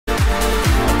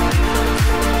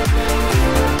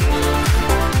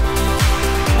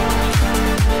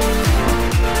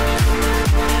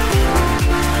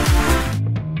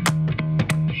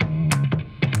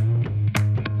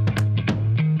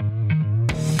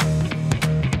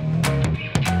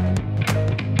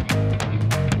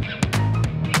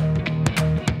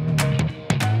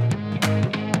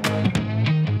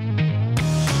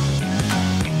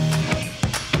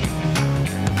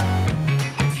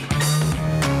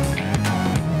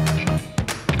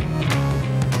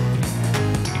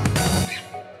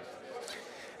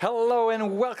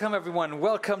Welcome everyone,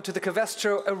 welcome to the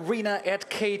Covestro Arena at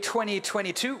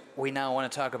K2022. We now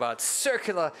want to talk about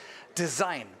circular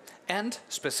design and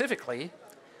specifically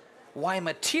why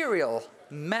material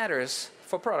matters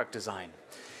for product design.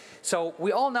 So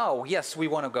we all know, yes, we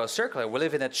want to go circular. We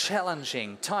live in a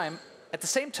challenging time. At the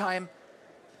same time,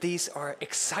 these are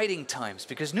exciting times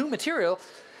because new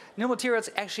materials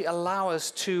actually allow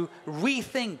us to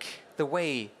rethink the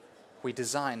way we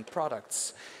design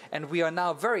products. And we are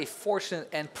now very fortunate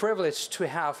and privileged to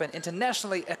have an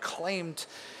internationally acclaimed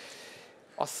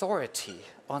authority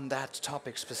on that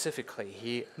topic specifically.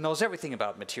 He knows everything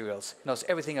about materials, knows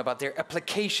everything about their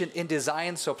application in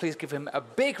design. So please give him a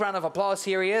big round of applause.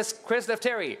 Here he is, Chris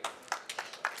Lefteri.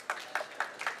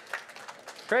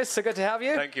 Chris, so good to have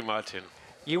you. Thank you, Martin.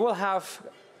 You will have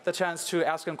the chance to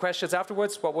ask him questions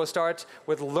afterwards, but we'll start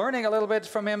with learning a little bit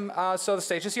from him. So the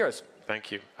stage is yours.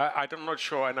 Thank you. I'm not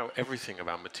sure I know everything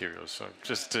about materials, so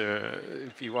just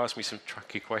if you ask me some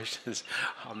tricky questions,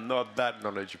 I'm not that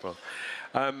knowledgeable.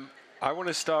 I want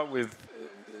to start with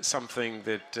something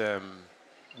that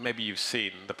maybe you've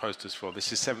seen the posters for.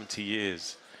 This is 70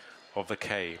 years of the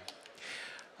K.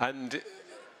 And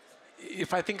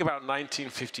if I think about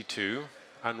 1952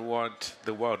 and what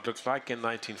the world looked like in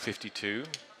 1952,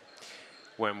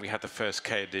 when we had the first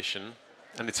K edition,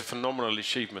 and it's a phenomenal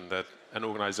achievement that an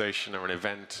organization or an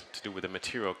event to do with a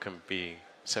material can be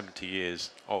 70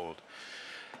 years old.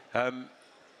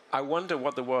 I wonder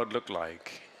what the world looked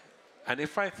like. And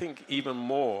if I think even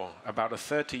more about a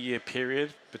 30-year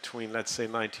period between, let's say,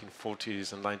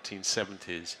 1940s and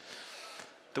 1970s,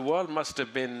 the world must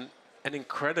have been an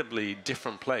incredibly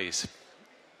different place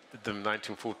than the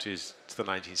 1940s to the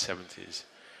 1970s.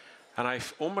 And I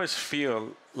almost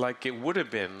feel like it would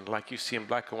have been, like you see in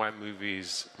black and white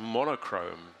movies,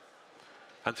 monochrome.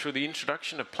 And through the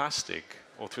introduction of plastic,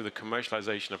 or through the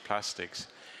commercialization of plastics,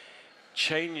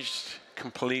 changed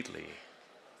completely.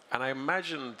 And I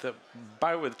imagine that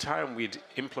by the time we'd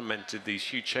implemented these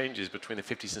huge changes between the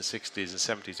 50s and 60s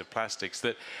and 70s of plastics,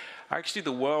 that actually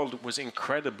the world was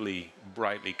incredibly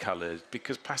brightly colored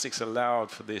because plastics allowed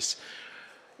for this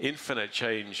infinite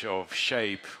change of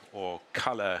shape or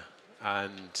color.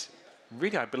 And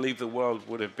really, I believe the world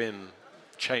would have been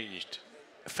changed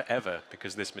forever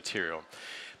because of this material.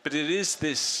 But it is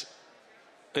this,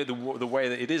 the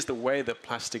way that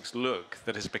plastics look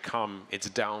that has become its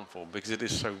downfall, because it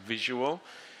is so visual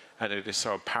and it is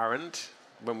so apparent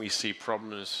when we see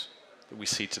problems that we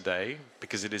see today,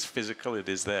 because it is physical, it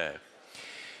is there.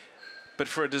 But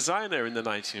for a designer in the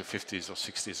 1950s or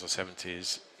 60s or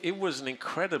 70s, it was an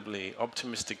incredibly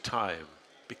optimistic time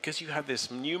because you had this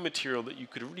new material that you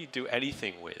could really do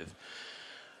anything with.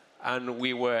 And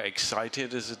we were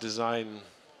excited as a design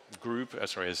group,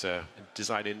 as a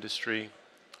design industry.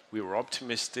 We were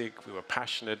optimistic, we were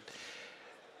passionate.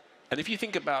 And if you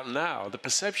think about now, the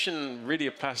perception really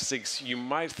of plastics, you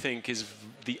might think is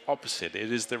the opposite.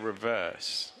 It is the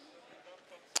reverse.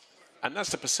 And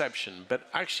that's the perception. But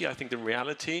actually, I think the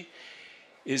reality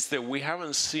is that we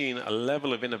haven't seen a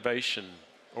level of innovation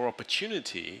or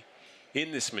opportunity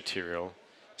in this material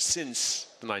since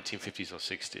the 1950s or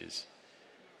 60s.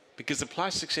 Because the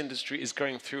plastics industry is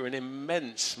going through an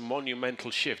immense,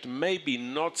 monumental shift. Maybe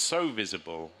not so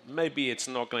visible. Maybe it's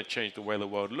not going to change the way the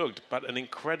world looked, but an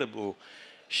incredible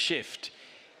shift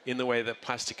in the way that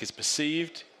plastic is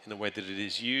perceived, in the way that it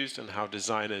is used, and how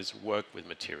designers work with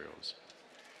materials.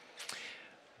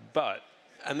 But,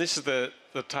 and this is the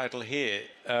title here,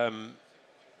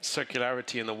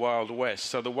 Circularity in the Wild West.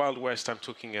 So the Wild West, I'm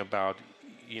talking about,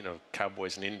 you know,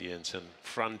 cowboys and Indians and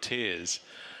frontiers,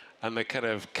 and the kind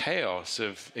of chaos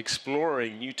of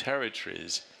exploring new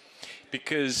territories.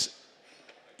 Because,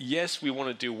 yes, we want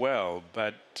to do well,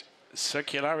 but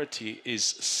circularity is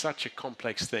such a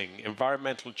complex thing.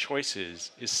 Environmental choices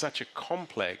is such a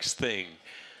complex thing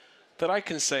that I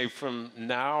can say from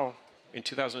now in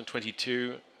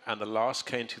 2022 and the last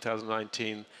K in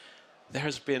 2019, there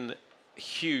has been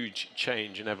huge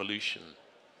change and evolution.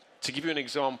 To give you an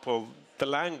example, the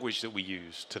language that we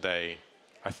use today,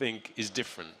 I think, is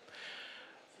different.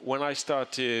 When I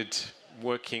started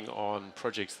working on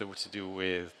projects that were to do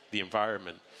with the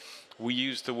environment, we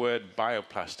used the word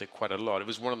bioplastic quite a lot. It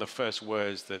was one of the first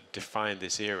words that defined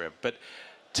this era. But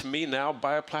to me now,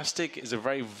 bioplastic is a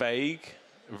very vague,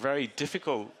 very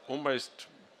difficult, almost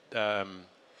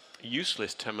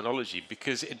useless terminology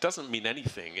because it doesn't mean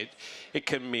anything. It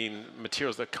can mean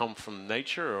materials that come from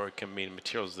nature, or it can mean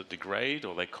materials that degrade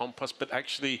or they compost, but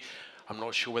actually I'm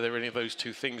not sure whether any of those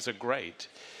two things are great.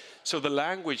 So the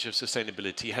language of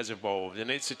sustainability has evolved, and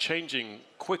it's changing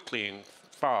quickly and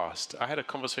fast. I had a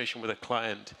conversation with a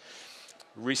client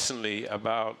recently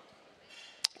about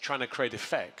trying to create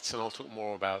effects, and I'll talk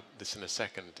more about this in a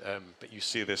second. But you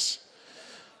see this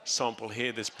sample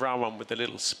here, this brown one with the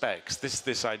little specks. This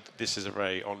is a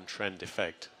very on-trend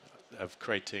effect of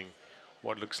creating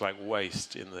what looks like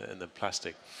waste in the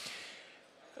plastic.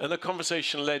 And the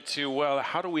conversation led to, well,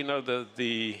 how do we know that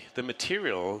the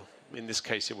material, in this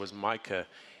case it was mica,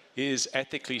 is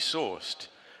ethically sourced?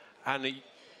 And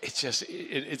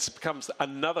it becomes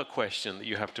another question that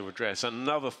you have to address,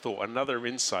 another thought, another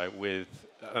insight with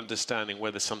understanding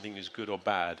whether something is good or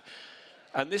bad.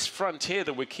 And this frontier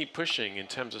that we keep pushing in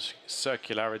terms of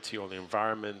circularity or the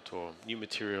environment or new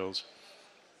materials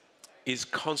is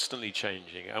constantly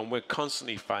changing, and we're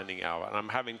constantly finding out. And I'm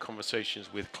having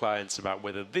conversations with clients about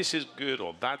whether this is good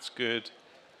or that's good.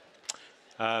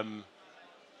 And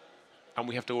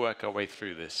we have to work our way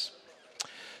through this.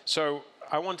 So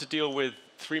I want to deal with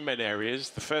three main areas.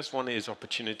 The first one is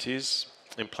opportunities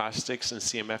in plastics and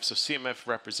CMF. So CMF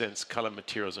represents color,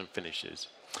 materials, and finishes.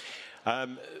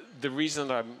 The reason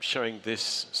I'm showing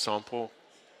this sample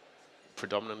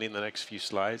predominantly in the next few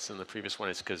slides, and the previous one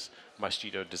is because my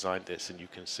studio designed this, and you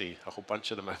can see a whole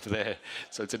bunch of them over there.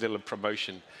 So it's a little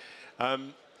promotion.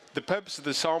 The purpose of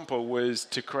the sample was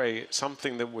to create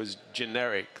something that was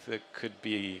generic, that could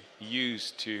be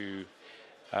used to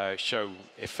show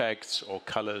effects or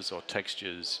colors or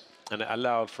textures, and it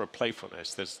allowed for a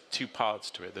playfulness. There's two parts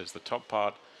to it. There's the top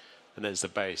part, and there's the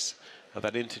base.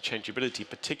 That interchangeability,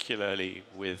 particularly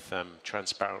with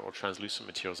transparent or translucent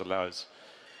materials, allows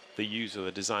the user,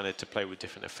 the designer, to play with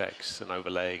different effects and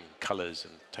overlaying colors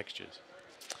and textures.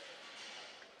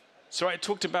 So I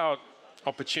talked about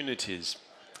opportunities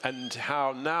and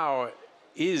how now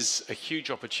is a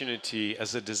huge opportunity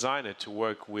as a designer to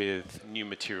work with new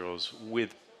materials,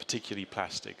 with particularly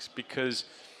plastics, because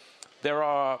there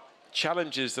are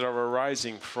challenges that are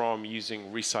arising from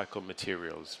using recycled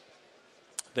materials.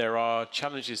 There are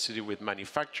challenges to do with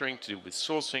manufacturing, to do with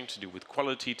sourcing, to do with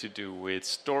quality, to do with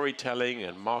storytelling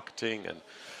and marketing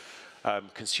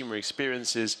and consumer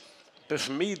experiences. But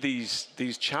for me,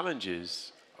 these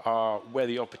challenges are where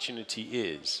the opportunity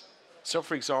is. So,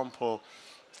 for example,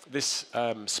 this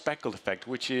speckled effect,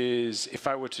 which is if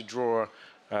I were to draw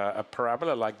a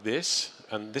parabola like this,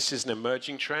 and this is an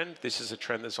emerging trend, this is a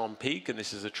trend that's on peak, and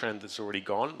this is a trend that's already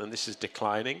gone, and this is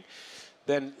declining,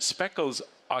 then speckles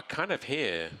are kind of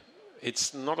here.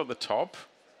 It's not at the top,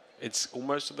 it's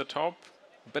almost at the top,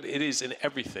 but it is in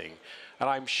everything. And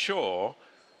I'm sure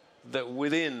that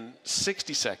within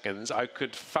 60 seconds, I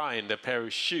could find a pair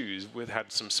of shoes with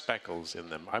had some speckles in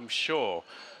them. I'm sure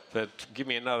that give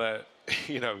me another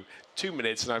 2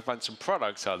 minutes and I find some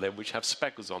products out there which have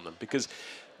speckles on them, because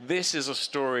this is a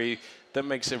story that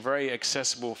makes it very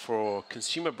accessible for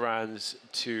consumer brands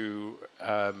to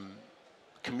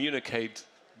communicate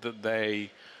that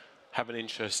they have an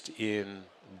interest in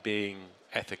being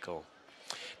ethical.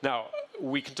 Now,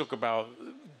 we can talk about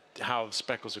how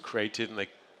speckles are created, and they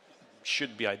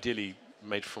should be ideally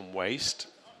made from waste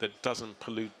that doesn't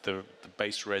pollute the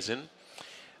base resin,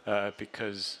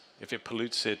 because if it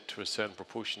pollutes it to a certain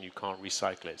proportion, you can't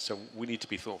recycle it. So we need to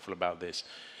be thoughtful about this.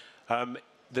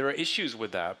 There are issues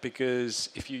with that, because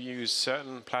if you use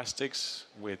certain plastics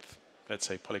with, let's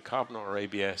say, polycarbonate or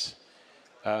ABS,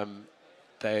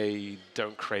 they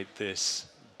don't create this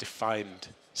defined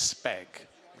spec,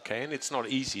 okay? And it's not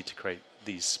easy to create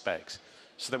these specs.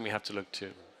 So then we have to look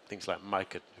to things like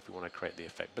mica if we want to create the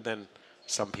effect. But then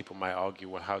some people might argue,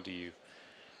 well, how do you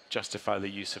justify the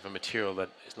use of a material that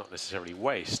is not necessarily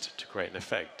waste to create an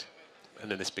effect?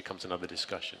 And then this becomes another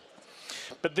discussion.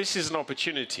 But this is an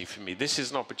opportunity for me. This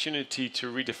is an opportunity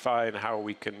to redefine how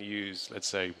we can use, let's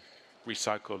say,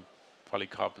 recycled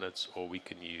polycarbonates, or we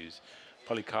can use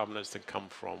polycarbonates that come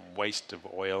from waste of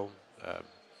oil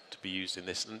to be used in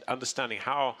this, and understanding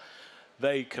how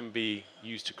they can be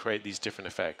used to create these different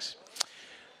effects.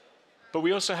 But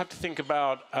we also have to think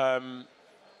about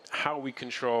how we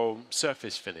control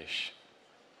surface finish.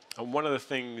 And one of the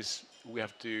things we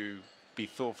have to be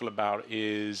thoughtful about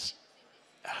is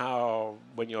how,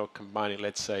 when you're combining,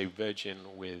 let's say, virgin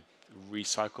with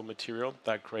recycled material,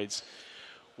 that creates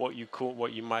what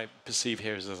you might perceive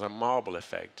here as a marble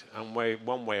effect. And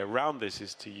one way around this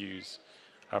is to use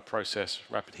a process,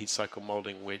 rapid heat cycle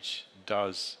molding, which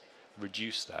does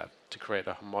reduce that to create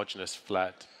a homogeneous,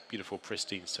 flat, beautiful,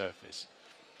 pristine surface.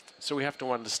 So we have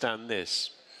to understand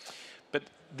this. But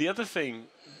the other thing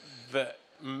that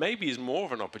maybe is more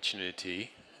of an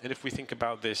opportunity, and if we think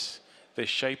about this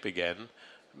shape again,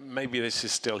 maybe this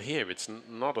is still here, it's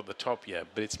not at the top yet,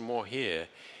 but it's more here,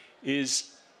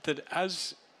 is that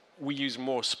as we use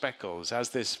more speckles, as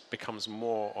this becomes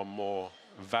more and more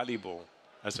valuable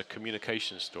as a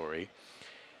communication story,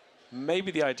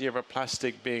 maybe the idea of a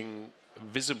plastic being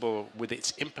visible with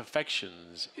its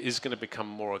imperfections is going to become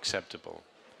more acceptable.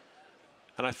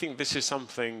 And I think this is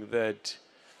something that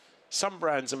some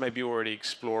brands are maybe already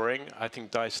exploring. I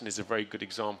think Dyson is a very good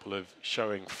example of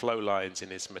showing flow lines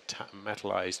in its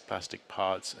metallized plastic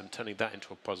parts and turning that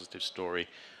into a positive story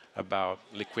about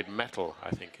liquid metal,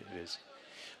 I think it is.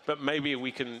 But maybe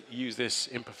we can use this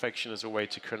imperfection as a way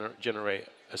to generate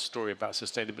a story about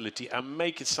sustainability and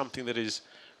make it something that is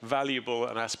valuable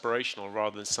and aspirational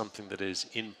rather than something that is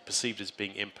perceived as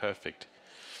being imperfect.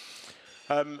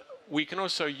 We can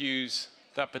also use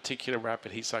that particular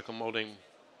rapid heat cycle molding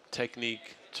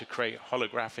technique to create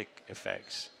holographic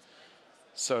effects.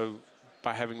 So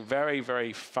by having very,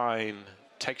 very fine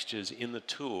textures in the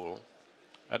tool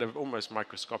at an almost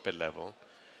microscopic level,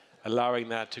 allowing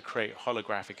that to create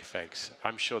holographic effects.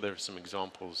 I'm sure there are some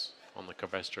examples on the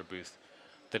Covestro booth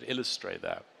that illustrate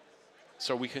that.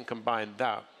 So we can combine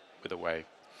that with a way.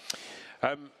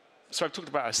 So I've talked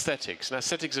about aesthetics, and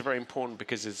aesthetics are very important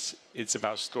because it's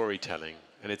about storytelling,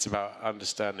 and it's about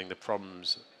understanding the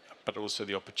problems, but also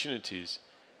the opportunities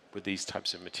with these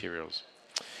types of materials.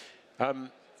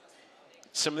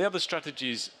 Some of the other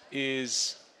strategies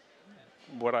is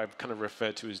what I've kind of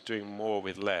referred to as doing more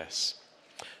with less.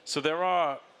 So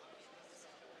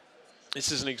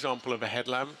this is an example of a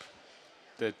headlamp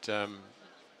that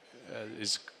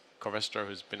Covestro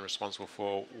has been responsible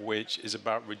for, which is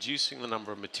about reducing the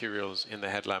number of materials in the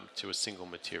headlamp to a single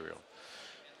material,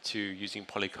 to using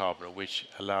polycarbonate, which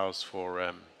allows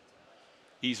for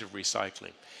ease of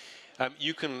recycling.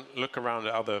 You can look around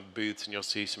at other booths and you'll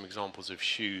see some examples of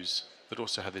shoes that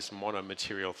also have this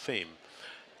mono-material theme.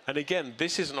 And again,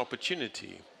 this is an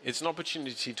opportunity. It's an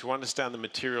opportunity to understand the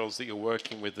materials that you're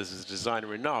working with as a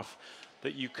designer enough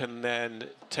that you can then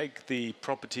take the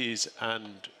properties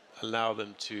and allow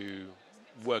them to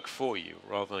work for you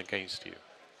rather than against you.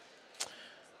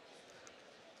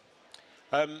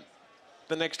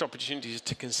 The next opportunity is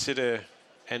to consider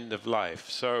end of life.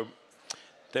 So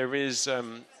there is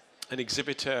an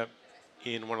exhibitor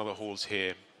in one of the halls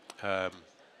here,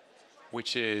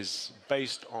 which is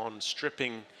based on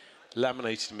stripping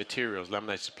laminated materials,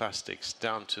 laminated plastics,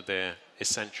 down to their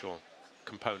essential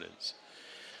components.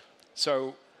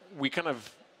 So we kind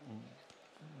of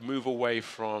move away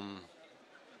from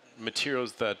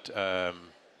materials that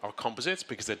are composites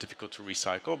because they're difficult to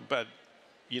recycle, but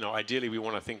ideally we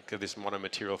want to think of this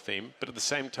monomaterial theme, but at the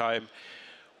same time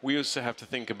we also have to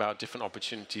think about different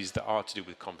opportunities that are to do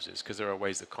with composites, because there are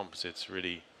ways that composites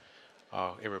really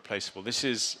are irreplaceable. This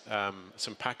is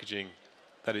some packaging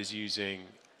that is using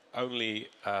only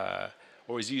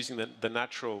or is using the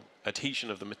natural adhesion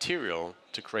of the material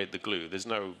to create the glue. There's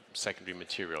no secondary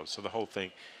material, so the whole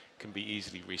thing can be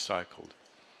easily recycled.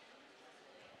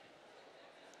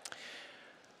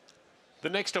 The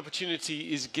next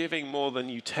opportunity is giving more than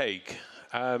you take.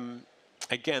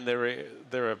 Again,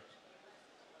 there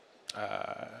are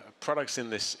products in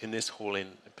this hall in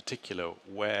particular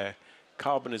where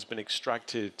carbon has been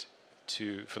extracted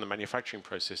from the manufacturing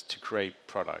process to create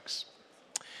products.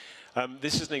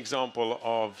 This is an example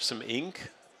of some ink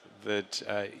that,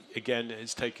 again,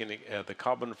 is taking the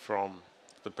carbon from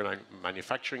the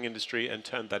manufacturing industry and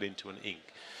turned that into an ink.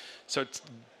 So it's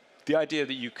the idea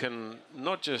that you can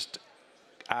not just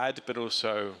add, but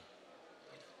also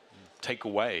take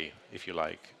away, if you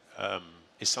like,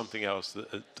 is something else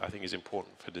that I think is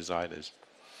important for designers.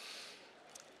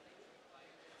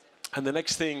 And the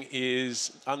next thing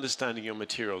is understanding your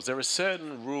materials. There are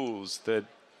certain rules that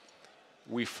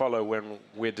we follow when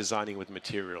we're designing with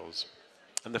materials.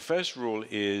 And the first rule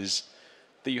is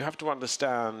that you have to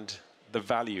understand the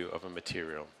value of a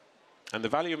material. And the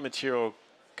value of material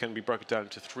can be broken down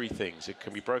into three things. It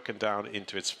can be broken down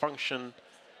into its function,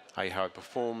 i.e. how it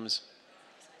performs.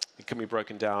 It can be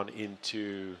broken down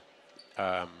into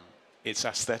its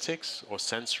aesthetics or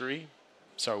sensory.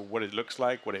 So what it looks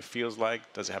like, what it feels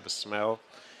like, does it have a smell?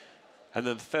 And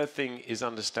then the third thing is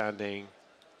understanding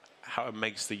how it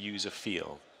makes the user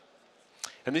feel.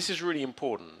 And this is really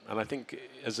important. And I think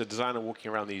as a designer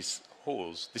walking around these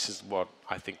halls, this is what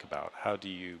I think about. How do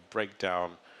you break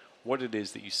down what it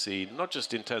is that you see, not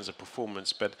just in terms of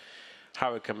performance, but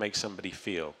how it can make somebody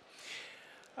feel.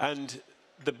 And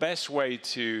the best way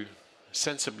to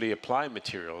sensibly apply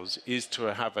materials is to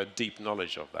have a deep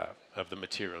knowledge of that, of the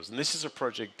materials. And this is a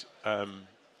project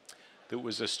that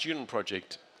was a student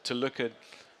project to look at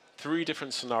 3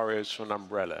 different scenarios for an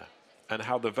umbrella and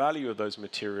how the value of those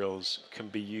materials can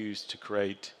be used to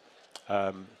create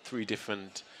 3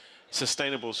 different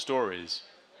sustainable stories.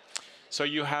 So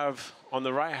you have, on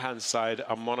the right-hand side,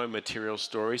 a monomaterial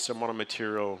story. So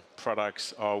monomaterial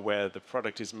products are where the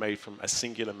product is made from a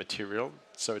singular material,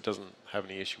 so it doesn't have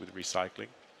any issue with recycling.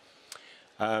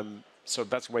 So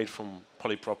that's made from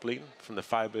polypropylene, from the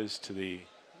fibers to the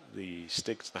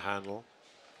sticks, the handle.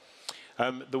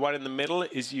 The one in the middle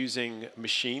is using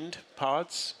machined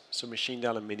parts, so machined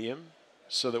aluminium,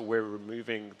 so that we're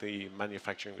removing the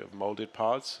manufacturing of molded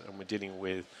parts, and we're dealing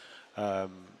with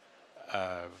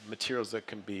materials that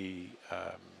can be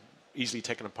easily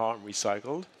taken apart and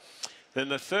recycled. Then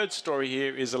the third story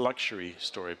here is a luxury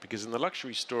story, because in the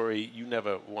luxury story, you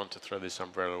never want to throw this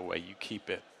umbrella away. You keep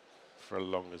it for as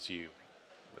long as you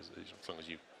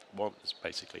want,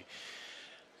 basically.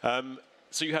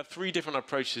 So you have three different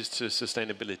approaches to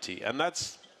sustainability, and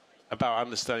that's about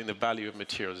understanding the value of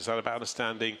materials. It's about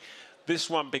understanding this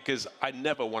one because I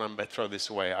never want to throw this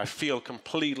away. I feel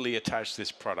completely attached to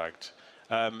this product.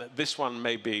 This one,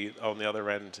 maybe on the other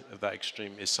end of that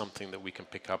extreme, is something that we can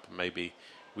pick up and maybe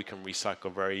we can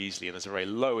recycle very easily, and there's a very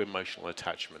low emotional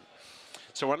attachment.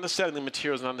 So understanding the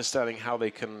materials and understanding how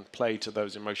they can play to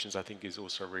those emotions, I think, is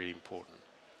also really important.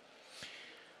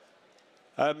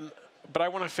 But I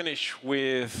want to finish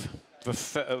with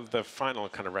the final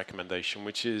kind of recommendation,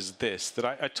 which is this, that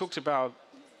I talked about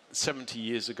 70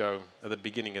 years ago at the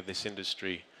beginning of this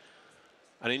industry.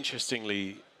 And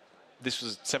interestingly, this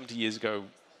was 70 years ago,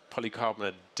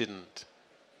 polycarbonate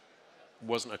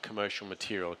wasn't a commercial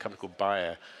material. A company called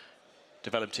Bayer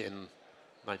developed it in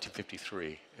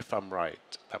 1953, if I'm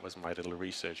right. That was my little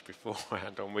research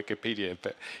beforehand on Wikipedia,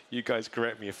 but you guys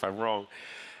correct me if I'm wrong.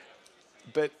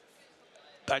 But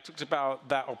I talked about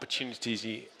that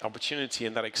opportunity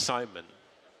and that excitement.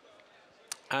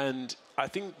 And I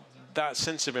think that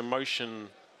sense of emotion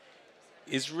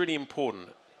is really important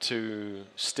to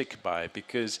stick by,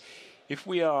 because if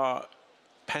we are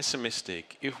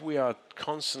pessimistic, if we are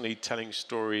constantly telling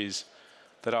stories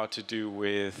that are to do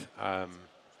with,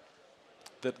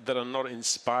 that are not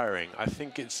inspiring, I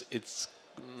think it's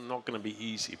not going to be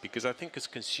easy, because I think as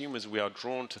consumers we are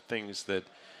drawn to things that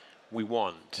we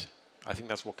want. I think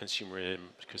that's what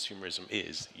consumerism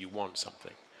is. You want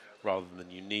something rather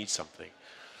than you need something.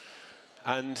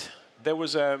 And there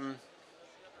was a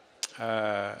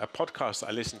podcast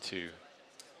I listened to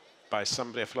by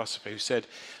somebody, a philosopher, who said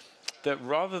that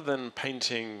rather than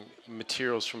painting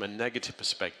materials from a negative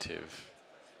perspective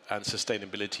and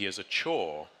sustainability as a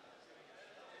chore,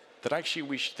 that actually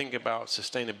we should think about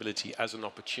sustainability as an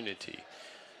opportunity.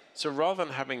 So rather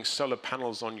than having solar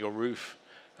panels on your roof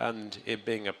and it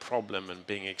being a problem and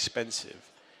being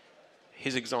expensive,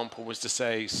 his example was to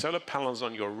say solar panels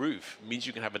on your roof means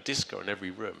you can have a disco in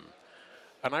every room.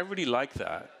 And I really like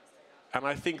that. And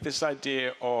I think this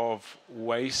idea of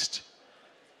waste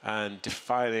and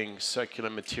defining circular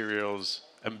materials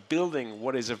and building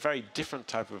what is a very different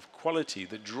type of quality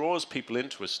that draws people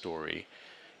into a story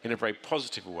in a very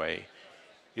positive way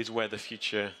is where the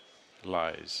future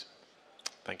lies.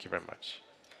 Thank you very much.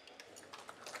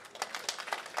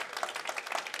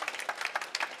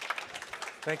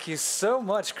 Thank you so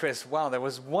much, Chris. Wow, that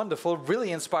was wonderful,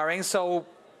 really inspiring. So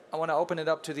I want to open it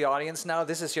up to the audience now.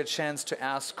 This is your chance to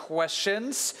ask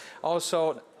questions.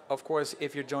 Also, of course,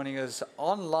 if you're joining us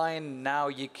online now,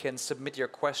 you can submit your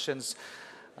questions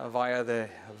via the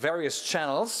various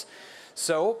channels.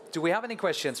 So, do we have any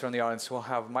questions from the audience? We'll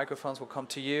have microphones, will come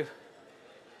to you.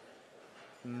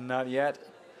 Not yet.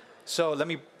 So let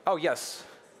me, oh yes.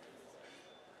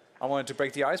 I wanted to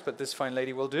break the ice, but this fine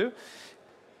lady will do.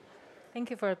 Thank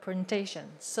you for the presentation.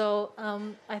 So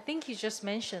I think you just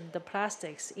mentioned the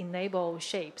plastics enable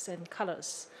shapes and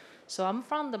colors. So I'm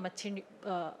from the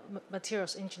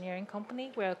materials engineering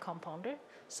company. We're a compounder.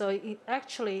 So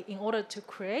actually, in order to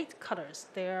create colors,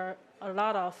 there are a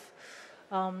lot of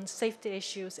safety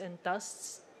issues and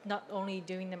dusts, not only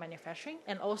during the manufacturing,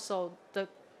 and also the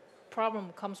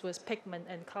problem comes with pigment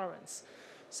and colorants.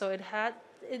 So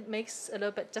it makes it a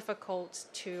little bit difficult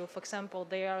to, for example,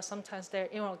 sometimes they're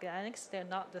inorganics, they're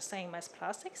not the same as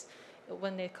plastics.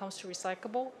 When it comes to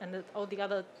recyclable and all the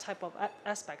other type of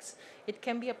aspects, it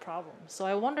can be a problem. So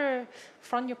I wonder,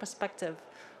 from your perspective,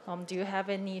 do you have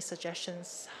any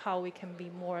suggestions how we can be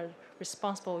more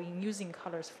responsible in using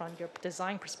colors from your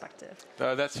design perspective?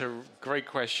 That's a great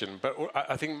question, but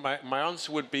I think my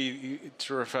answer would be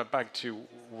to refer back to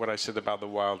what I said about the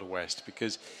Wild West,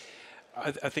 because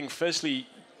I think firstly,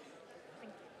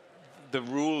 the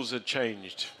rules had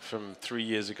changed from 3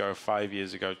 years ago, 5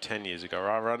 years ago, 10 years ago.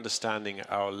 Our understanding,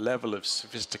 our level of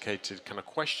sophisticated kind of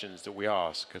questions that we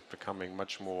ask are becoming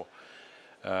much more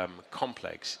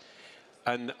complex.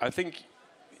 And I think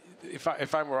if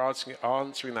I were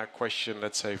answering that question,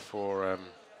 let's say for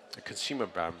a consumer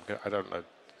brand, I don't know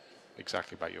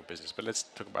exactly about your business, but let's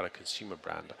talk about a consumer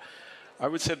brand. I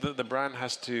would say that the brand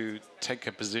has to take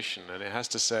a position, and it has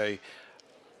to say,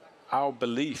 our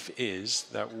belief is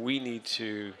that we need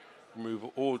to remove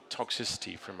all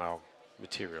toxicity from our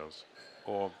materials,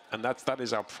 and that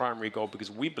is our primary goal,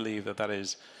 because we believe that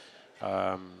is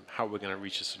how we're going to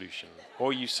reach a solution.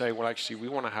 Or you say, well, actually, we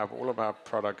want to have all of our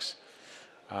products,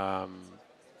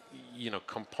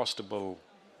 compostable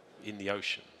in the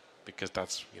ocean, because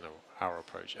that's our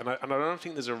approach. And I don't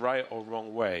think there's a right or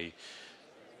wrong way.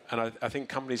 And I think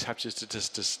companies have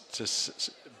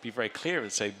to be very clear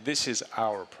and say, this is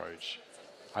our approach.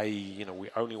 I.e., we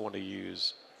only want to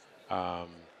use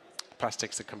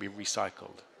plastics that can be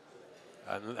recycled.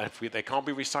 And if they can't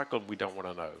be recycled, we don't want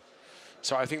to know.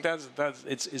 So I think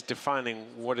it's defining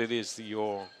what it is that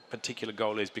your particular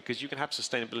goal is, because you can have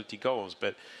sustainability goals,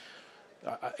 but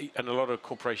and a lot of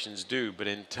corporations do, but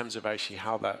in terms of actually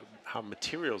how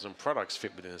materials and products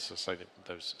fit within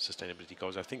those sustainability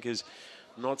goals, I think is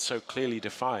not so clearly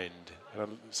defined.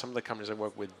 Some of the companies I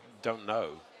work with don't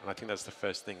know, and I think that's the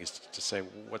first thing, is to say,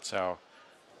 what's our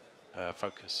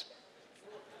focus.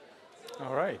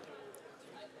 All right.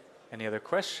 Any other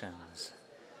questions?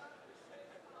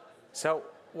 So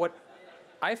what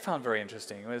I found very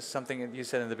interesting was something that you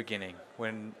said in the beginning,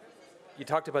 when you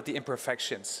talked about the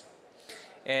imperfections.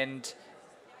 And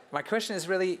my question is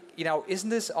really, isn't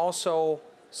this also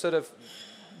sort of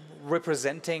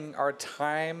representing our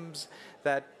times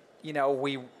that,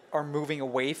 we are moving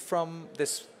away from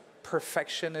this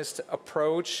perfectionist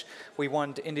approach? We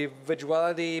want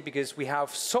individuality because we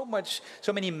have so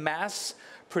many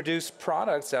mass-produced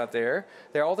products out there.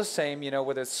 They're all the same,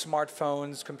 whether it's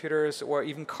smartphones, computers, or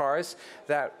even cars,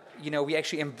 that, we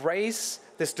actually embrace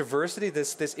this diversity,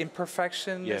 this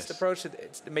imperfectionist approach,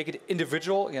 to make it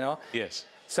individual, Yes.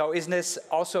 So isn't this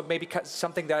also maybe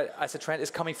something that, as a trend,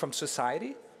 is coming from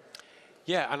society?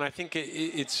 Yeah, and I think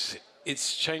it's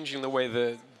changing the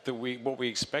way what we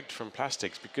expect from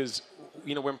plastics, because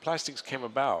when plastics came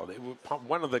about,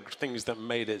 one of the things that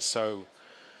made it so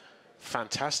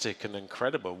fantastic and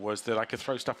incredible was that I could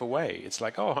throw stuff away. It's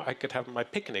like, oh, I could have my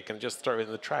picnic and just throw it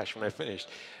in the trash when I finished.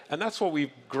 And that's what we've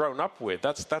grown up with.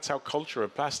 That's our culture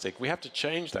of plastic. We have to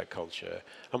change that culture.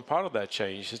 And part of that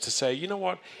change is to say, you know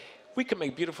what, we can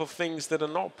make beautiful things that are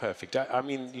not perfect. I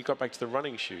mean, you go back to the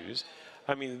running shoes.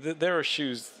 I mean, there are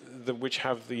shoes which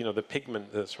have the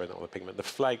pigment, sorry, not the pigment, the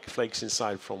flakes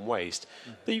inside from waste,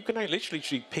 that you can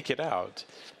literally pick it out,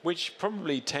 which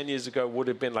probably 10 years ago would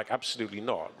have been like, absolutely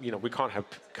not. We can't have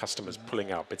customers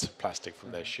pulling out bits of plastic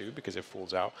from their shoe because it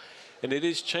falls out. And it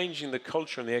is changing the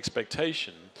culture and the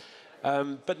expectation,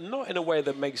 but not in a way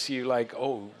that makes you like,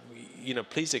 oh,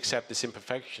 please accept this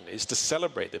imperfection. It's to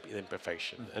celebrate the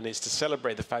imperfection, and it's to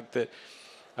celebrate the fact that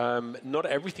not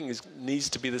everything needs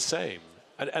to be the same.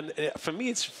 And for me,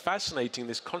 it's fascinating,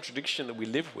 this contradiction that we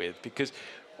live with, because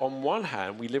on one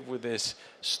hand, we live with this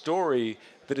story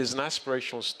that is an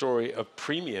aspirational story of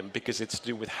premium because it's to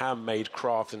do with handmade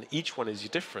craft, and each one is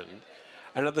different.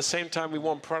 And at the same time, we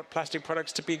want plastic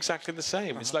products to be exactly the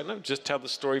same. It's like, no, just tell the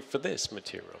story for this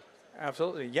material.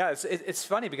 Absolutely. Yeah, it's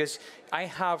funny because I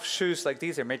have shoes like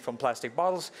these. They're made from plastic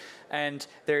bottles, and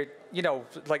they're,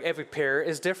 like every pair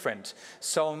is different.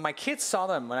 So my kids saw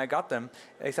them when I got them.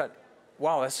 They thought,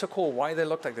 wow, that's so cool. Why do they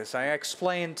look like this? I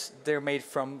explained they're made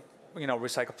from,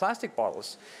 recycled plastic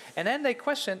bottles. And then they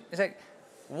questioned, it's like,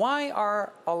 why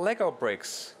are our Lego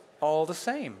bricks all the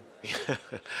same?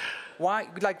 Why,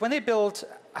 like when they build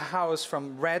a house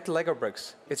from red Lego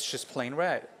bricks, it's just plain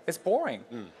red. It's boring.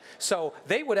 So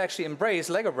they would actually embrace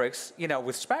Lego bricks,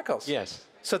 with spackles. Yes.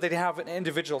 So they have an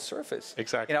individual surface.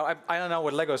 Exactly. I don't know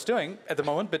what Lego's doing at the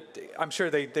moment, but I'm sure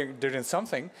they're doing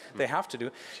something. They have to do.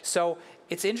 So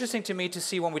it's interesting to me to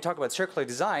see when we talk about circular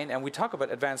design and we talk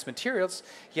about advanced materials,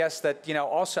 yes, that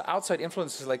also outside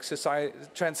influences like society,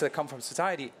 trends that come from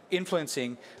society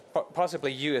influencing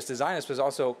possibly you as designers, but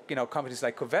also companies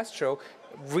like Covestro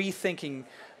rethinking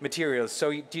materials.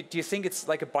 So do you think it's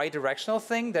like a bi-directional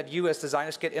thing, that you as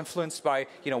designers get influenced by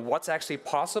what's actually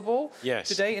possible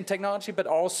today in technology, but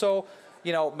also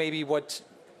maybe what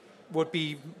would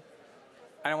be,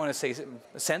 I don't want to say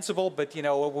sensible, but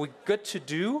what would be good to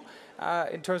do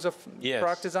in terms of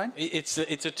product design? It's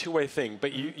a two-way thing.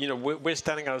 But we're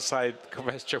standing outside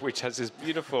Covestro, which has this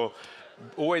beautiful,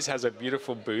 always has a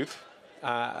beautiful booth,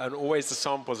 and always the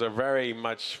samples are very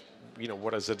much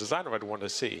what as a designer I'd want to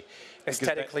see.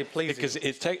 Aesthetically pleasing. Because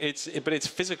but it's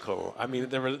physical. I mean,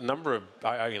 there are a number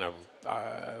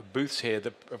of booths here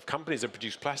of companies that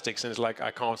produce plastics, and it's like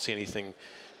I can't see anything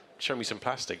show me some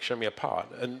plastic, show me a part.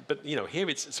 But you know, here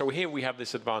we have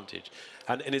this advantage,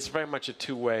 and it's very much a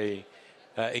two-way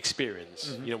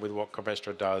experience. You know, with what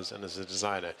Covestro does and as a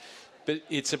designer. But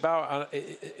it's about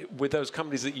with those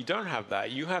companies that you don't have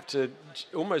that, you have to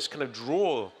almost kind of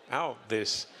draw out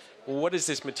this. What does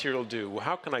this material do?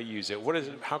 How can I use it?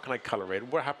 How can I color it?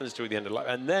 What happens to it at the end of life?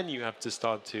 And then you have to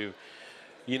start to,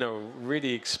 you know,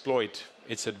 really exploit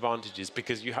its advantages,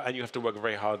 because you have to work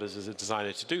very hard as a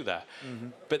designer to do that.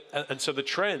 But and so the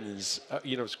trends,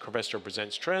 you know, Covestro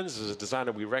presents trends. As a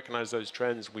designer, we recognize those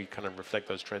trends. We kind of reflect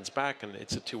those trends back, and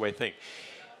it's a two-way thing.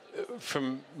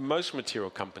 From most material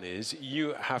companies,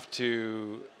 you have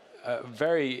to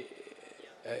very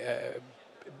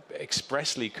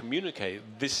expressly communicate,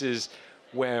 this is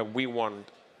where we want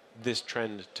this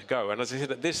trend to go. And as I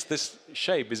said, this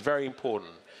shape is very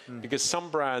important, because some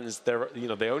brands,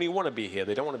 they only want to be here.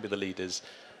 They don't want to be the leaders.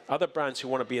 Other brands who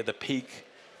want to be at the peak,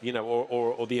 you know,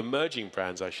 or the emerging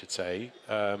brands, I should say,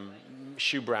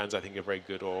 shoe brands I think are very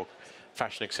good, or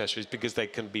fashion accessories, because they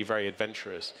can be very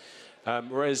adventurous.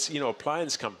 Whereas, you know,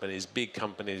 appliance companies, big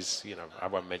companies, you know, I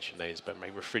won't mention names, but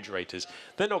maybe refrigerators,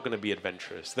 they're not going to be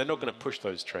adventurous. They're not going to push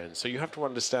those trends. So you have to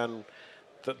understand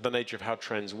the nature of how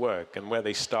trends work and where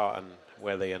they start and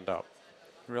where they end up.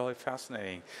 Really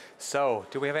fascinating. So,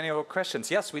 do we have any other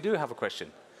questions? Yes, we do have a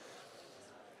question.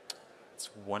 It's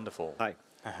wonderful. Hi.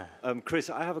 Chris,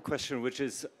 I have a question, which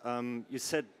is, you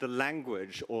said the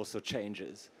language also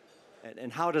changes.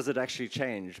 And how does it actually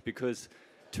change? Because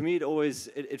to me,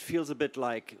 it feels a bit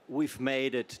like we've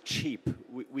made it cheap.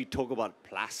 We talk about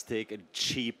plastic and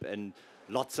cheap and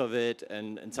lots of it,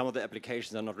 and some of the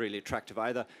applications are not really attractive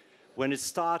either. When it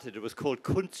started, it was called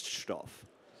Kunststoff.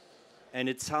 And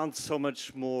it sounds so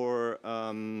much more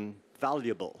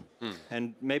valuable.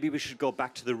 And maybe we should go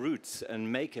back to the roots and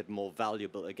make it more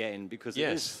valuable again, because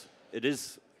it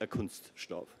is a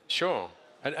Kunststoff. Sure.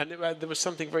 And there was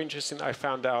something very interesting that I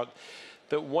found out,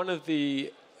 that one of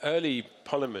the early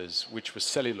polymers, which was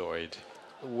celluloid,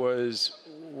 was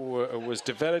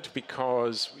developed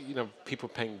because, you know, people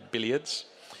playing billiards.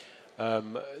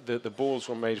 The balls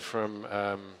were made from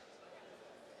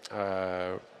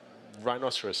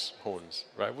rhinoceros horns,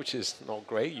 right? Which is not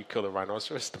great. You kill the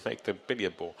rhinoceros to make the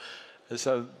billiard ball. And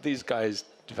so these guys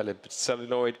developed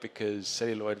celluloid, because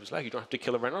celluloid was like, you don't have to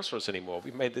kill a rhinoceros anymore.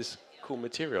 We made this cool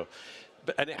material.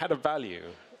 And it had a value.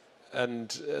 And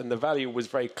the value was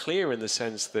very clear in the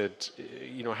sense that,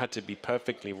 you know, it had to be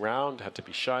perfectly round, had to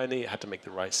be shiny, it had to make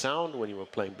the right sound when you were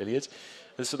playing billiards.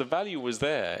 And so the value was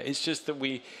there. It's just that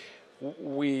we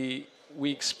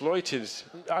exploited,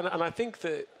 and I think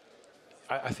that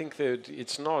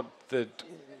it's not that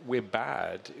we're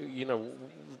bad. You know,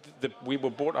 we were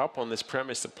brought up on this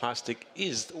premise that plastic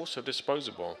is also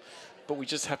disposable, but we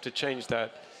just have to change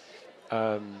that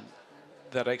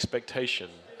that expectation.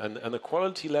 And the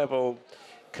quality level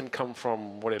can come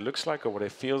from what it looks like or what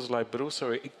it feels like, but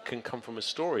also it can come from a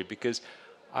story, because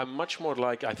I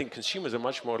think consumers are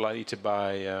much more likely to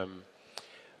buy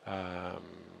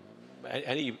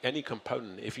any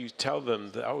component if you tell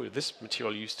them that, oh, this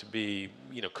material used to be,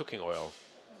 you know, cooking oil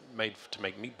made to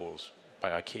make meatballs by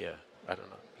IKEA. I don't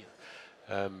know. You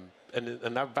know.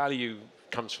 And that value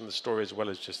comes from the story as well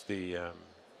as just the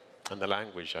and the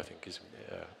language, I think, is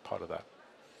part of that.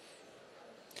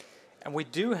 And we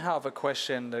do have a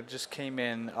question that just came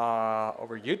in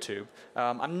over YouTube.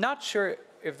 I'm not sure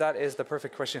if that is the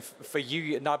perfect question for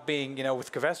you, not being, you know,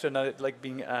 with Covestro, not like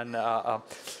being a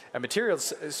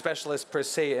materials specialist per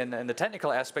se in the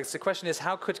technical aspects. The question is,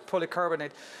 how could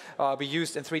polycarbonate be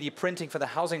used in 3D printing for the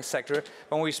housing sector?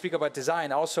 When we speak about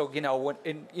design, also, you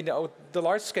know, the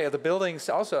large scale, the buildings,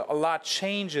 also a lot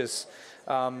changes.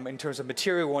 In terms of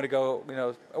material, we want to go, you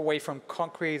know, away from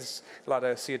concrete, a lot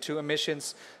of CO2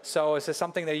 emissions. So is there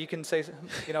something that you can say,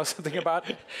 you know, something about?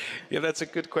 Yeah, that's a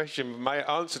good question. My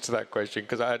answer to that question,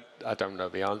 because I don't know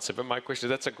the answer, but my question,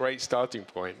 that's a great starting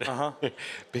point.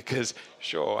 Because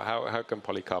sure, how can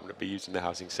polycarbonate be used in the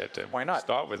housing sector? Why not?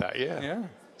 Start with that, yeah.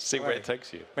 See where it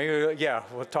takes you. Maybe, yeah,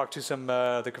 we'll talk to some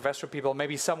the Covestro people.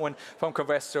 Maybe someone from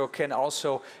Covestro can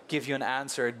also give you an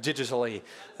answer digitally.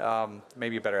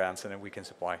 Maybe a better answer than we can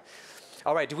supply.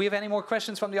 All right, do we have any more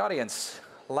questions from the audience?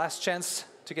 Last chance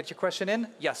to get your question in.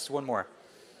 Yes, one more.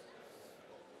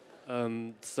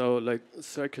 So like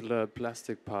circular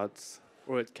plastic parts,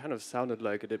 or it kind of sounded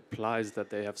like it implies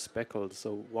that they have speckles.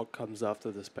 So what comes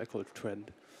after the speckled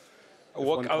trend?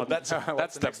 That's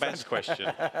the best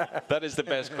question. That is the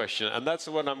best question, and that's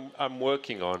the one I'm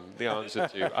working on the answer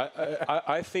to.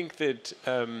 I think that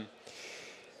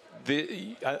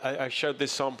I showed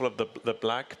this sample of the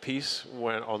black piece,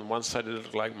 where on one side it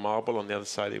looked like marble, on the other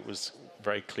side it was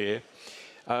very clear.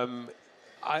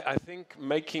 I think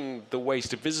making the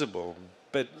waste visible,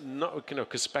 but not,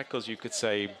 because speckles, you could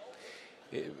say,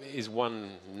 is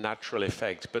one natural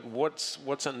effect. But what's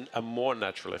a more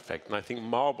natural effect? And I think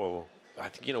marble,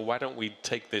 why don't we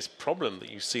take this problem that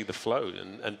you see the flow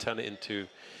and turn it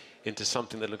into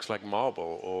something that looks like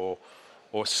marble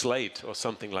or slate or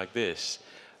something like this?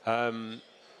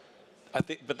 I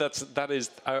think, but that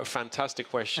is a fantastic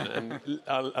question, and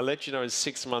I'll let you know in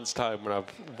 6 months' time when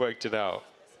I've worked it out.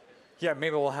 Yeah,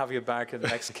 maybe we'll have you back in the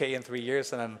next K in 3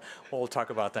 years, and then we'll talk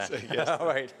about that. Yes. All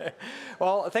right.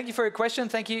 Well, thank you for your question.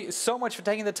 Thank you so much for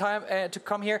taking the time to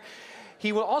come here.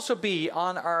 He will also be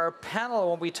on our panel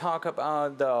when we talk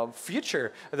about the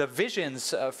future, the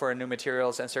visions for new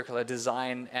materials and circular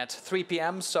design at 3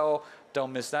 p.m. So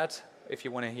don't miss that if you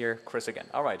want to hear Chris again.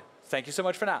 All right. Thank you so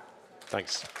much for now.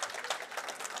 Thanks.